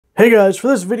Hey guys, for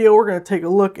this video we're going to take a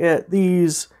look at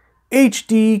these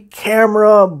HD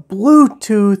camera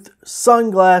Bluetooth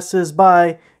sunglasses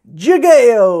by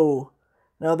Jigeo.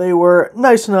 Now they were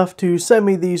nice enough to send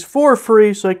me these for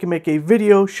free so I can make a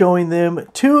video showing them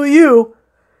to you.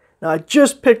 Now I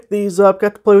just picked these up,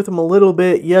 got to play with them a little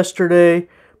bit yesterday,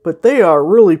 but they are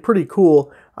really pretty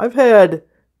cool. I've had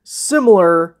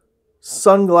similar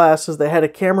sunglasses that had a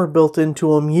camera built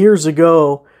into them years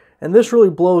ago, and this really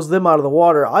blows them out of the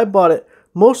water. I bought it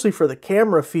mostly for the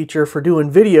camera feature for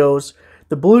doing videos.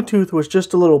 The Bluetooth was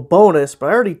just a little bonus,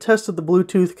 but I already tested the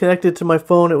Bluetooth, connected to my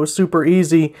phone. It was super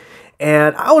easy,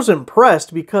 and I was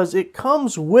impressed because it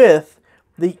comes with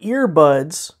the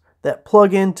earbuds that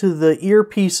plug into the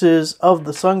earpieces of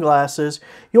the sunglasses.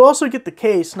 You also get the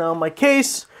case. Now my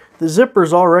case, the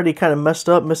zipper's already kind of messed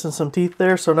up, missing some teeth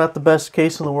there, so not the best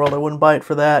case in the world. I wouldn't buy it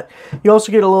for that. You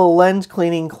also get a little lens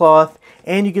cleaning cloth,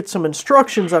 and you get some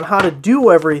instructions on how to do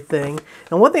everything.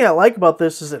 And one thing I like about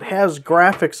this is it has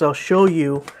graphics I'll show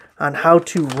you on how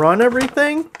to run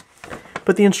everything.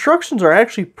 But the instructions are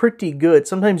actually pretty good.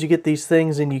 Sometimes you get these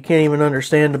things and you can't even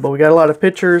understand them, but we got a lot of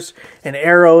pictures and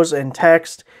arrows and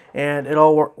text, and it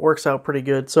all works out pretty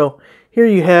good. So here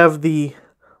you have the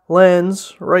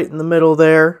lens right in the middle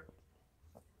there.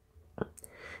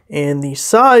 And the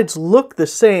sides look the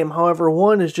same, however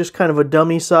one is just kind of a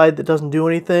dummy side that doesn't do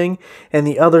anything, and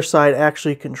the other side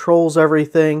actually controls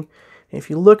everything. If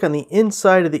you look on the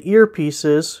inside of the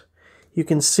earpieces, you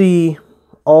can see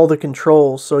all the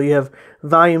controls. So you have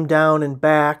volume down and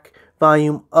back,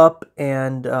 volume up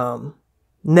and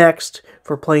next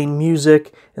for playing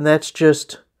music, and that's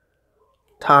just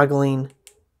toggling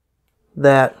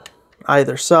that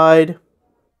either side.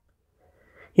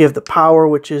 You have the power,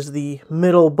 which is the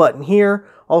middle button here.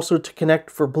 Also to connect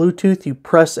for Bluetooth, you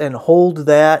press and hold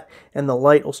that, and the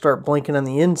light will start blinking on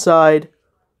the inside.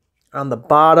 On the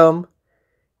bottom,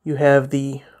 you have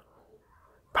the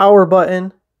power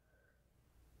button.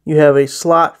 You have a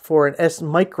slot for an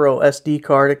micro SD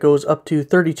card. It goes up to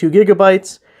 32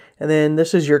 gigabytes. And then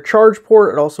this is your charge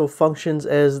port. It also functions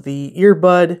as the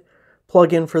earbud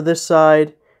plug-in for this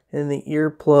side, and the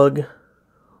earplug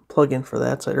plug-in for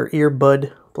that side, or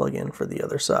earbud plug-in for the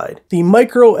other side. The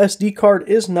micro SD card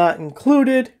is not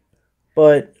included,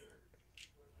 but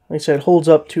like I said, it holds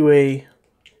up to a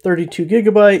 32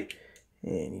 gigabyte,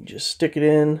 and you just stick it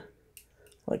in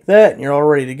like that, and you're all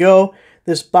ready to go.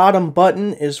 This bottom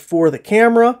button is for the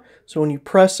camera, so when you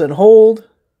press and hold,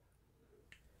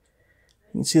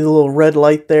 you can see the little red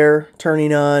light there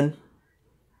turning on,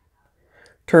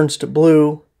 turns to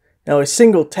blue. Now a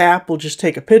single tap will just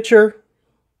take a picture.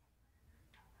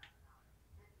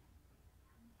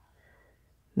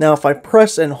 Now if I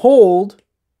press and hold,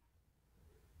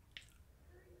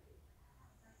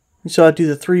 you saw it do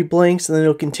the 3 blinks, and then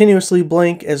it'll continuously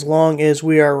blink as long as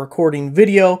we are recording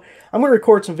video. I'm going to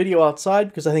record some video outside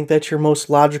because I think that's your most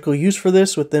logical use for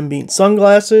this, with them being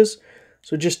sunglasses.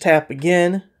 So just tap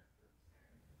again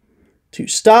to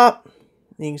stop.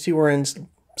 You can see we're in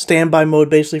standby mode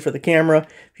basically for the camera.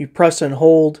 If you press and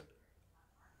hold,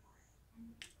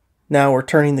 now we're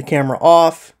turning the camera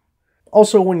off.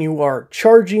 Also, when you are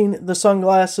charging the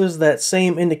sunglasses, that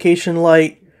same indication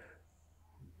light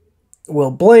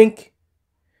will blink,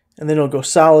 and then it'll go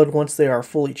solid once they are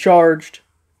fully charged.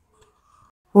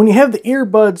 When you have the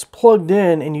earbuds plugged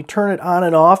in and you turn it on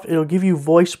and off, it'll give you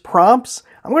voice prompts.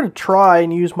 I'm going to try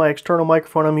and use my external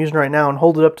microphone I'm using right now and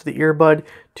hold it up to the earbud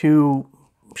to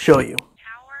show you.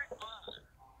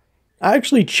 I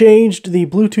actually changed the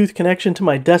Bluetooth connection to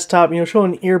my desktop. You know,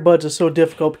 showing earbuds is so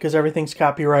difficult because everything's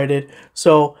copyrighted.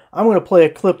 So I'm going to play a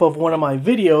clip of one of my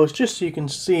videos just so you can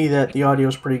see that the audio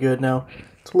is pretty good. Now,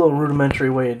 it's a little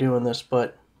rudimentary way of doing this,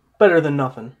 but better than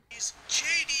nothing. These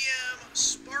JDM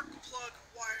spark plug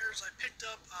wires I picked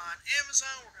up on Amazon.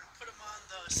 We're going to put them on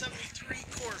the 73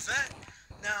 Corvette.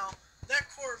 Now, that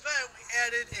Corvette we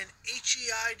added an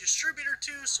HEI distributor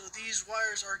to, so these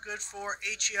wires are good for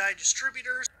HEI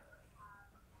distributors.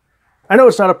 I know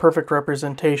it's not a perfect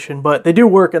representation, but they do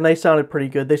work, and they sounded pretty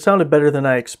good. They sounded better than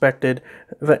I expected,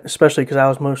 especially because I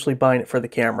was mostly buying it for the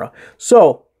camera.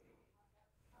 So,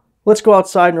 let's go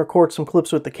outside and record some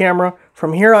clips with the camera.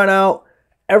 From here on out,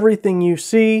 everything you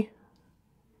see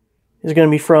is going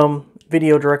to be from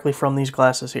video directly from these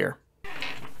glasses here.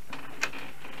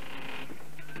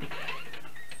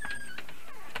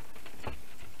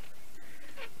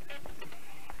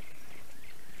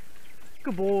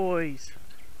 Good boys.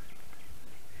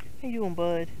 How you doing,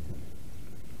 bud?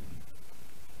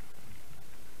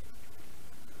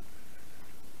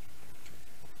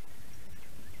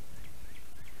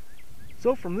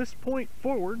 So from this point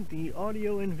forward, the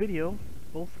audio and video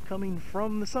both coming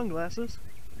from the sunglasses.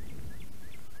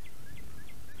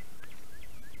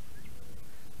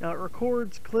 Now it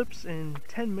records clips in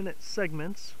 10-minute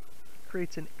segments,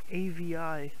 creates an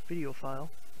AVI video file.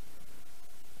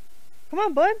 Come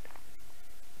on, bud.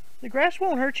 The grass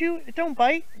won't hurt you. It don't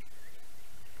bite.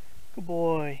 Good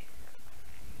boy.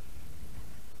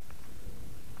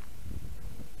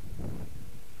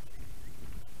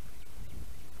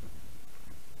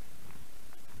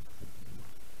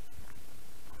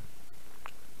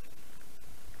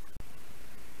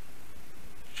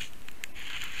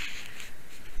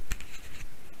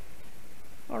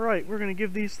 Alright, we're going to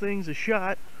give these things a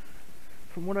shot.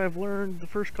 From what I've learned, the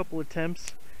first couple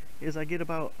attempts is I get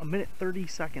about 1 minute 30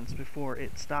 seconds before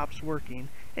it stops working.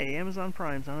 Hey, Amazon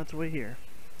Prime's on its way here.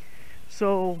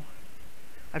 So,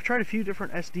 I've tried a few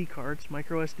different SD cards,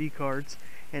 micro SD cards,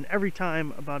 and every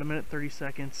time about 1 minute 30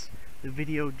 seconds, the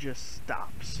video just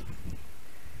stops.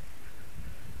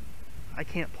 I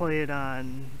can't play it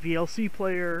on VLC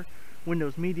player,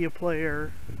 Windows Media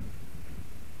Player,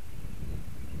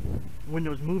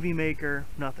 Windows Movie Maker,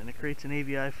 nothing. It creates an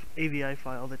AVI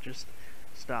file that just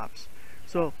stops.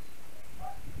 So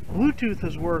Bluetooth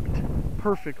has worked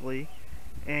perfectly,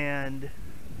 and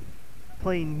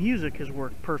playing music has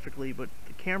worked perfectly, but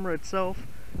the camera itself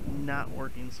not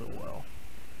working so well.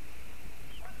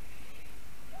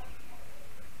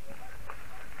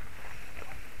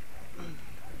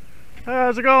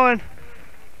 How's it going?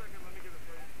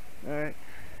 Alright.